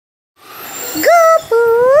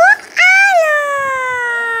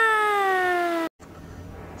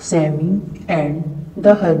Sammy and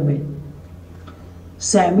the hermit.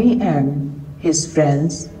 Sammy and his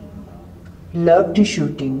friends loved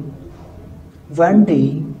shooting. One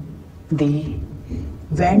day they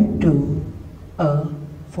went to a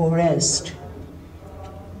forest.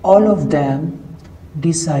 All of them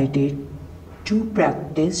decided to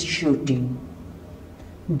practice shooting.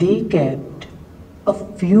 They kept a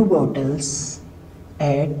few bottles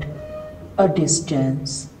at a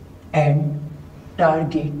distance and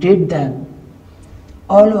targeted them.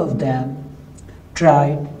 All of them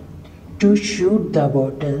tried to shoot the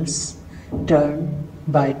bottles turn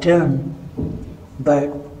by turn,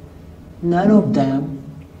 but none of them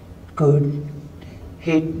could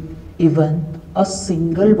hit even a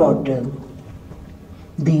single bottle.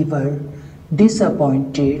 They were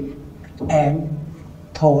disappointed and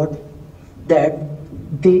thought that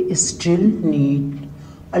they still need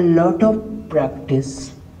a lot of practice.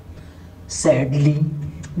 Sadly,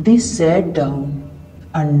 they sat down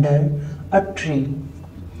under a tree.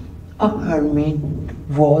 A hermit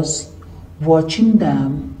was watching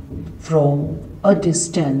them from a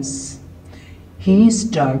distance. He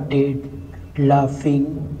started laughing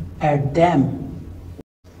at them.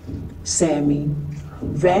 Sammy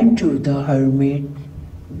went to the hermit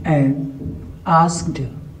and asked,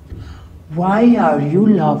 "Why are you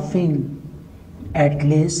laughing?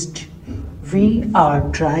 At least we are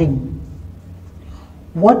trying.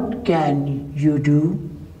 What can you do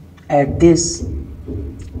at this?"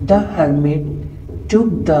 The hermit took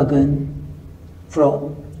the gun from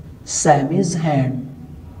Sammy's hand,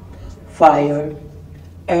 fired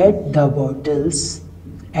at the bottles,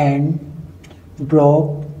 and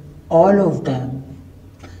broke all of them.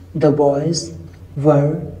 The boys were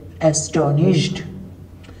astonished.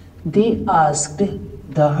 They asked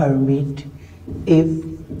the hermit if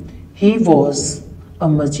he was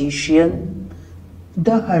a magician.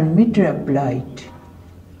 The hermit replied,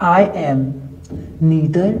 "I am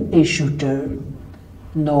neither a shooter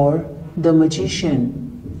nor the magician.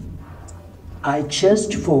 I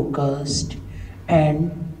just focused and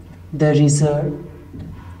the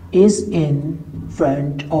result is in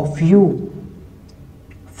front of you.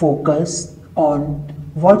 Focus on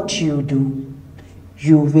what you do.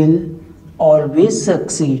 You will always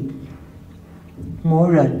succeed."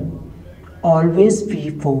 Moral: always be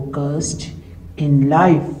focused in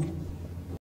life.